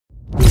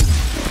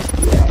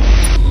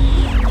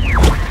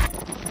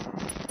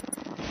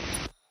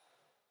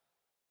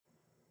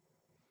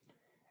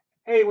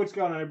Hey, what's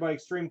going on, everybody?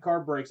 Extreme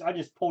Card Breaks. I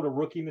just pulled a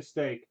rookie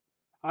mistake.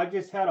 I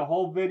just had a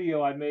whole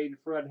video I made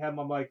before I had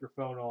my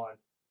microphone on.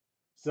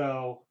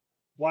 So,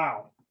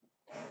 wow.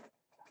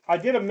 I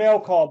did a mail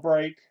call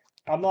break.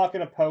 I'm not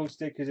going to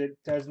post it because it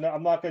does not,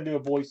 I'm not going to do a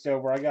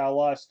voiceover. I got a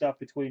lot of stuff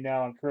between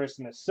now and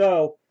Christmas.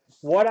 So,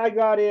 what I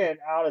got in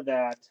out of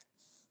that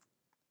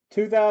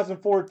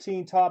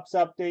 2014 Topps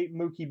Update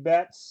Mookie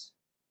Betts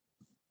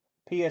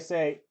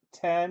PSA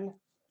 10.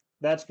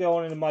 That's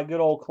going into my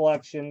good old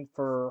collection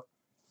for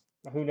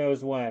who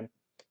knows when.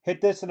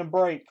 Hit this in a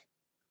break.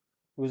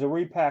 It was a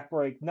repack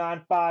break.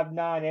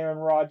 959 Aaron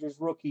Rodgers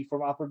rookie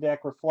from Upper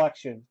Deck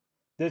Reflection.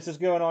 This is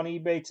going on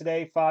eBay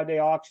today. 5-day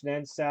auction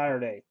ends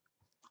Saturday.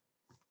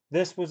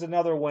 This was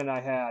another win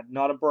I had,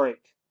 not a break.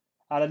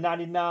 Out of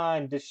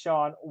 99,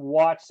 Deshaun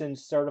Watson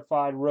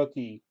certified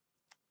rookie.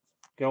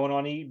 Going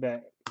on eBay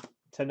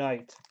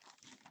tonight.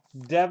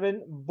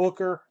 Devin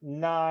Booker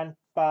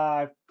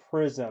 9.5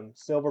 Prism,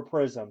 Silver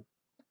Prism.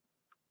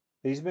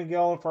 He's been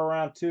going for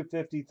around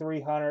 250,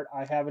 300.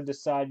 I haven't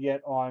decided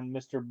yet on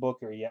Mr.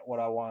 Booker yet what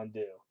I want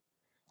to do.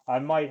 I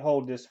might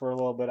hold this for a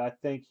little bit. I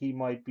think he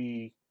might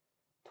be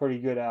pretty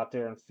good out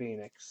there in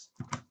Phoenix.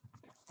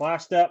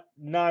 Last up,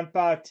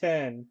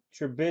 9.510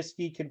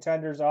 Trubisky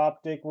Contenders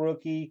Optic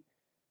rookie.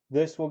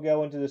 This will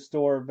go into the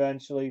store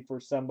eventually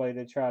for somebody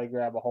to try to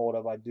grab a hold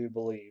of, I do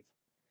believe.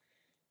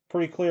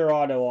 Pretty clear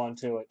auto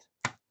onto it.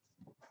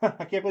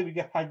 I can't believe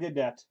I did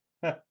that.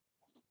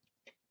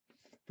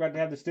 Tried to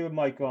have the stupid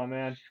mic on,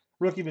 man.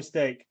 Rookie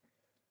mistake.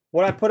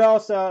 What I put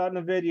else out on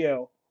the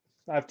video,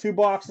 I have 2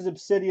 boxes of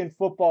Obsidian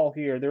football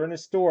here. They're in the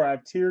store. I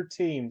have tiered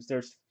teams.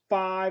 There's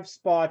 5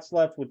 spots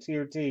left with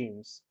tiered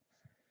teams.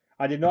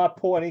 I did not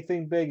pull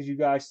anything big as you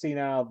guys seen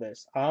out of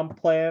this. I'm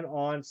planning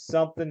on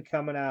something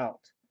coming out.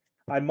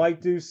 I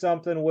might do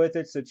something with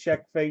it, so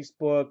check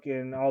Facebook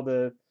and all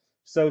the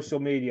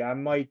social media. I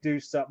might do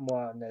something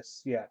on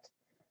this yet.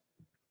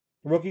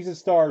 Rookies and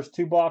Stars,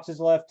 2 boxes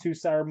left, 2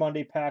 Cyber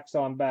Monday packs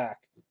on back.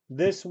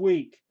 This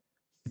week,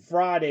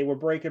 Friday, we're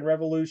breaking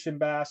Revolution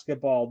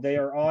Basketball. They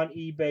are on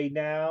eBay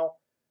now.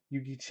 You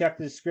can check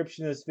the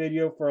description of this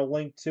video for a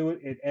link to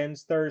it. It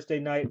ends Thursday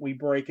night. We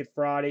break it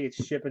Friday.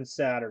 It's shipping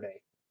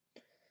Saturday.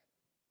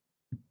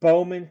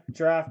 Bowman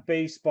Draft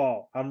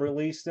Baseball. I'm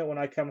releasing it when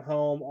I come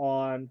home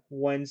on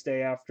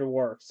Wednesday after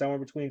work, somewhere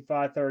between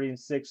 5:30 and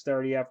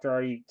 6:30 after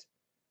I eat.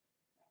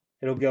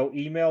 It'll go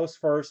emails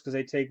first because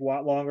they take a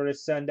lot longer to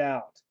send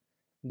out.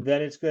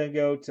 Then it's going to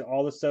go to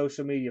all the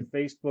social media,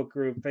 Facebook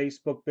group,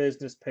 Facebook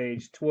business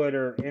page,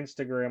 Twitter,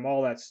 Instagram,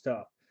 all that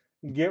stuff.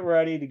 Get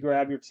ready to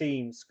grab your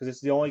teams because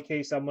it's the only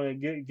case I'm going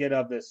to get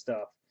of this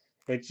stuff.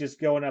 It's just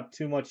going up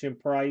too much in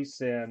price,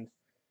 and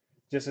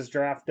just as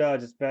draft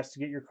does, it's best to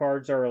get your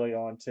cards early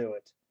onto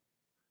it.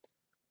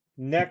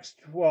 Next,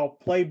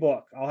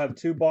 playbook. I'll have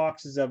 2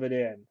 boxes of it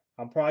in.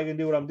 I'm probably going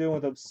to do what I'm doing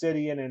with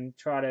Obsidian and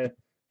try to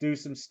do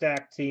some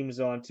stacked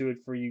teams onto it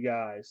for you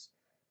guys.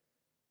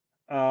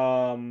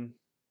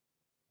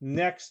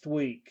 Next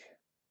week,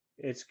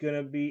 it's going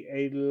to be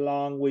a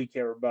long week,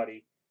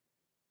 everybody.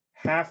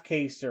 Half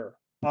caser,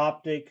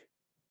 optic,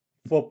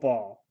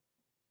 football.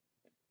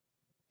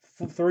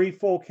 3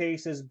 full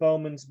cases,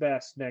 Bowman's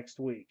Best next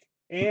week.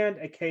 And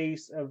a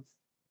case of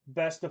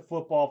Best of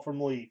Football from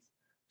Leaf.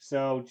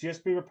 So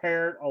just be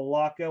prepared. A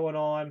lot going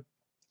on.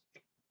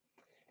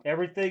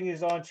 Everything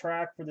is on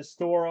track for the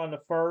store on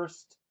the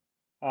 1st.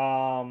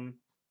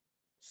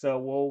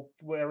 So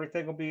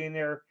everything will be in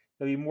there.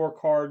 There'll be more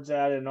cards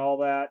added and all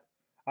that.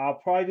 I'll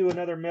probably do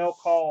another mail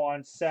call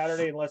on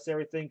Saturday unless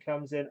everything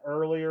comes in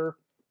earlier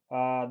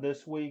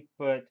this week.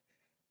 But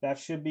that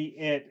should be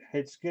it.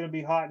 It's going to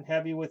be hot and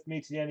heavy with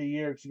me to the end of the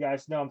year because you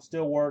guys know I'm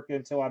still working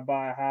until I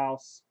buy a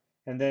house.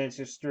 And then it's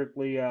just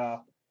strictly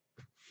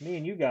me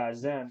and you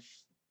guys then.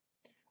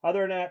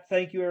 Other than that,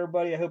 thank you,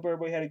 everybody. I hope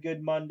everybody had a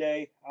good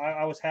Monday.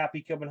 I was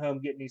happy coming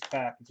home getting these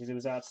packages. It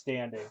was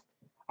outstanding.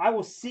 I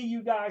will see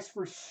you guys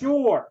for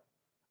sure.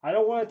 I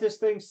don't want this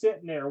thing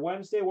sitting there.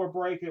 Wednesday, we're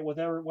breaking it with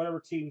whatever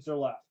teams are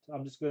left.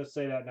 I'm just going to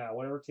say that now.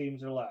 Whatever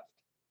teams are left.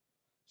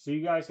 So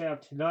you guys have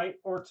tonight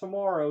or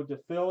tomorrow to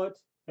fill it,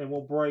 and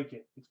we'll break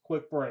it. It's a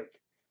quick break.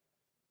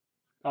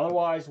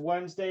 Otherwise,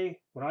 Wednesday,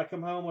 when I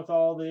come home with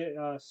all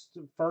the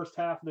first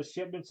half of the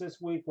shipments this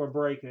week, we're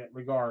breaking it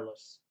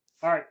regardless.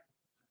 All right.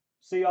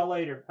 See y'all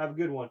later. Have a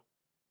good one.